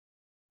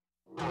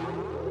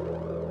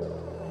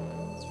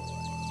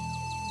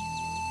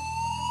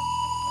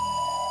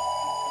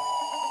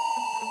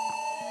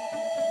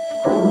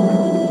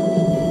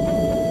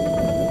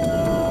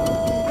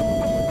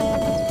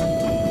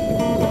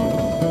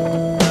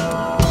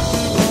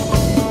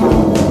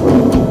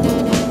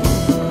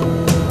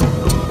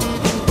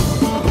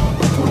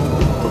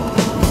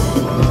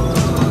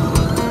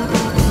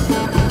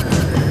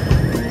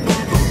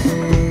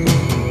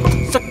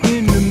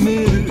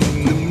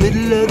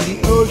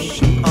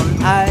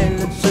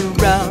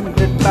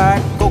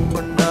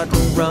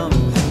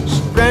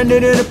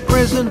living in a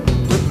prison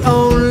with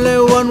only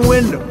one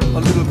window, a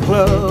little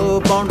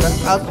club on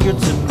the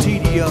outskirts of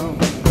tedium.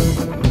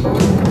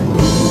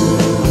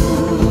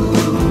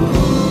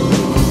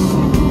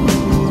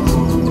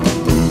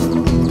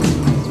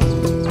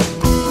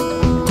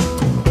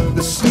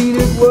 The scene,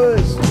 it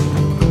was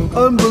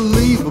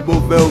unbelievable.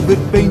 Velvet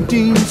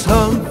paintings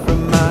hung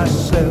from my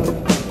cell.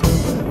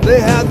 They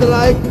had the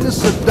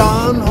likeness of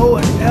Don Ho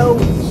and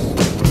Elvis.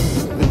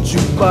 The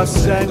jukebox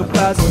sang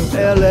about some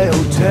LA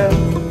hotel.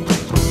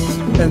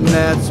 And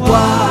that's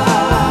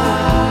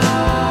why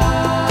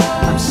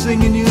I'm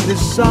singing you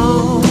this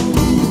song.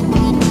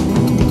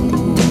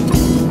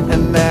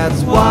 And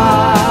that's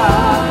why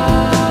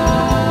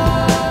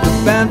the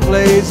band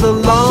plays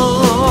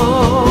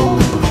along.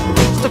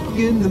 Stuck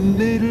in the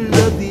middle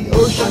of the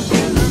ocean. Stuck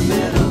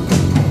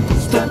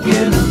in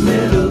the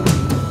middle.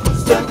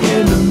 Stuck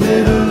in the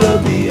middle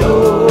of the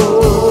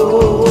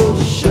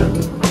ocean.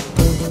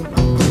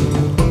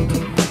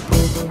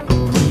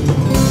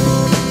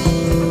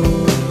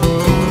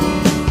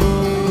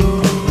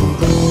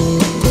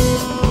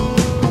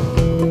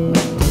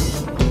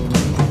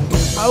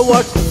 I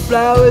watch the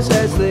flowers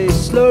as they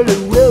slowly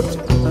wilt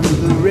under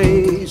the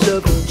rays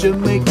of the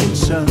Jamaican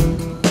sun.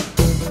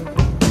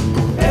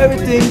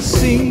 Everything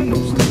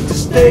seems to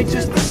stay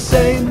just the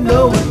same.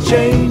 No one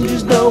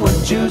changes, no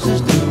one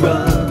chooses to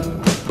run.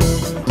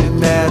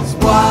 And that's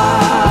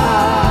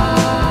why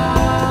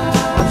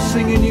I'm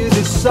singing you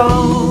this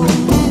song.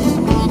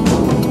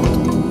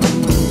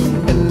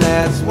 And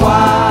that's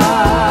why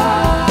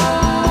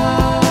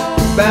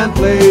the band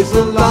plays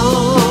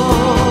along.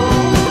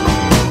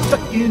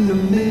 Stuck in the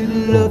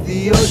middle of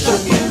the ocean.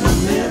 Stuck in the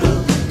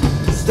middle.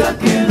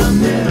 Stuck in the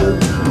middle.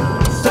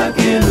 Stuck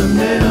in the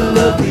middle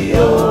of the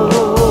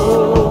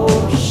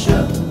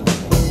ocean.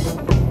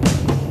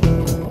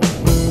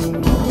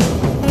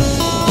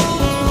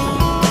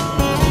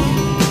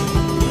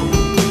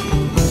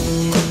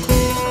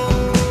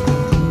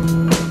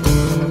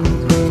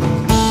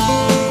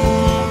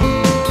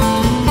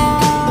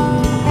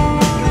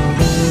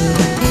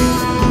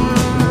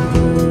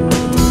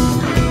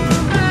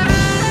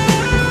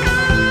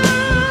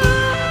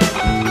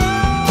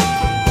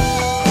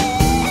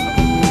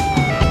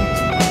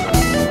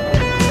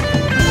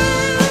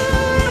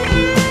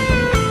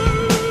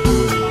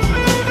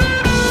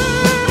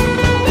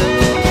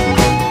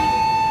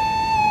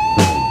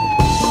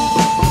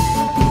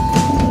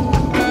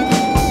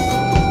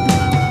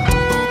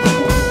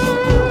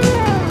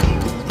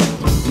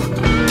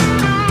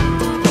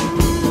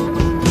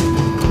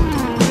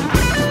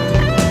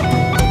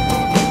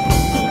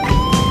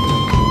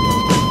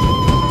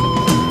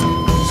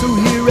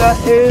 I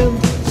am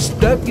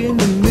stuck in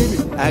the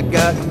middle. I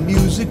got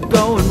music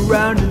going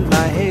round in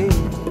my head.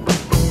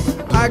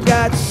 I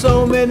got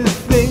so many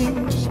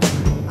things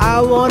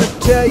I want to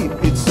tell you.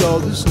 It's all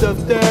the stuff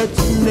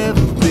that's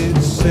never been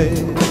said.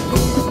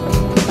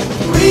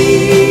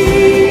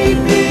 Read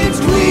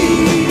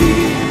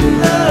between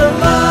the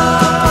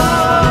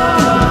lines.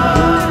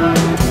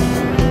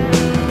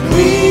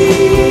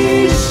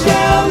 We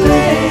shall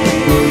lay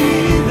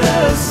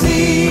the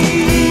sea.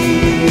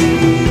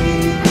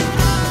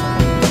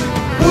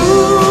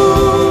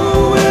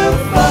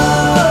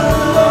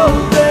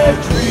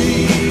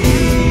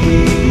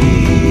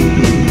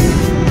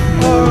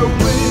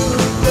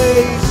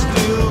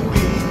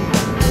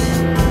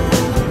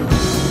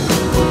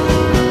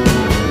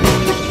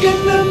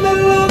 In the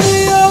middle of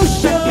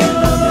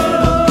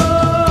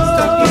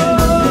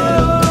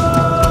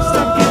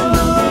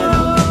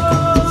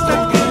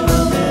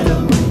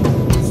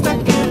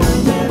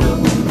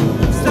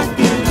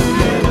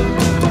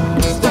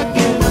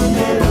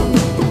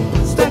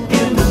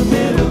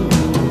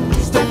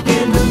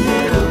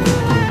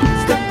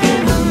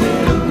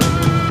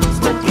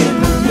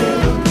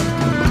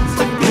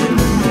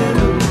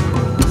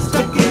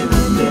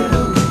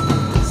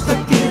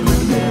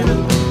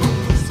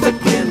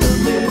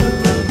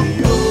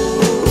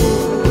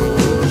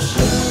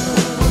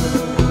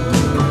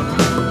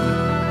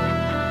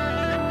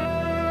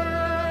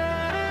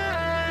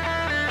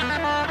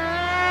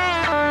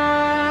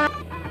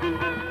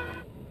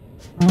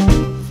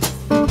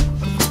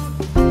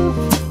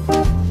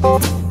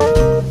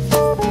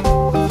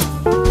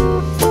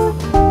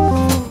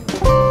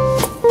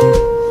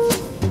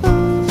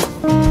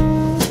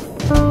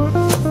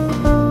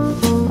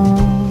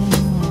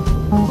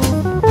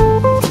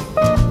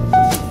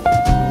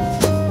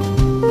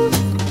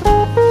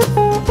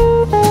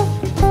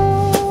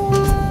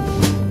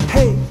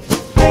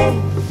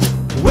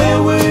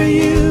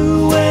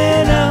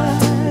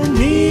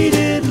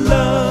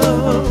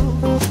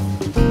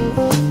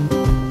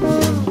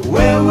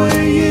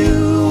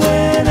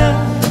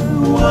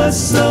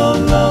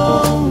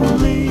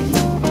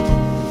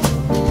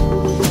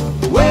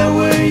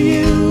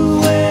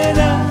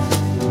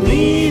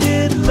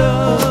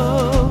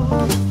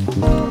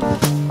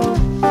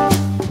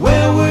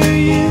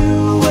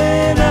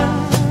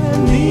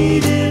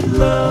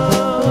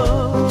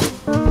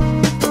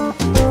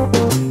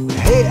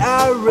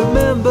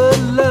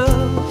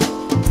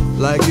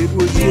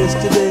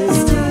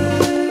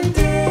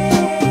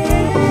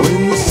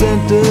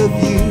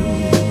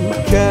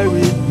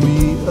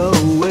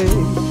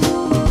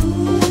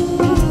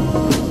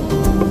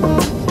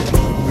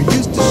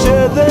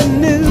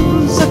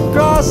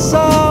across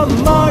our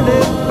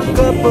morning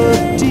cup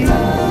of tea.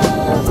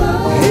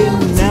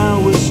 And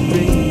now a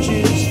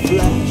stranger's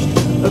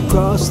flashed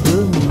across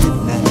the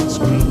midnight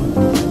screen.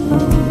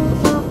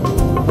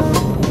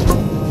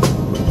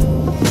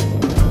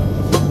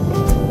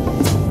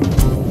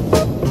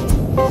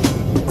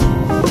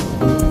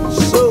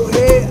 So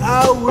hey,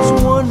 I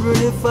was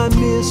wondering if I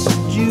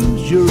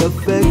misused your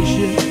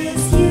affection,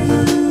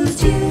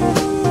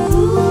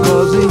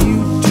 causing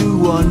you to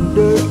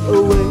wander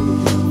away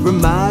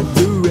from my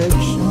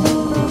direction.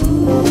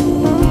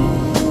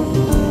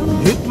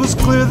 It was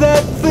clear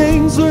that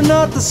things were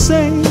not the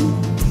same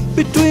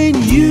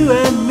between you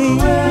and me.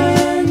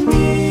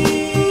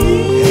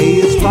 Hey,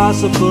 it's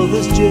possible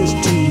there's just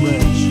too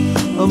much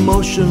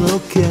emotional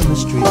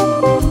chemistry.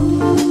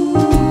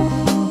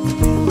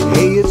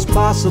 Hey, it's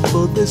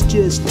possible there's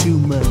just too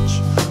much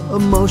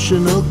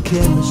emotional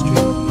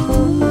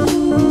chemistry.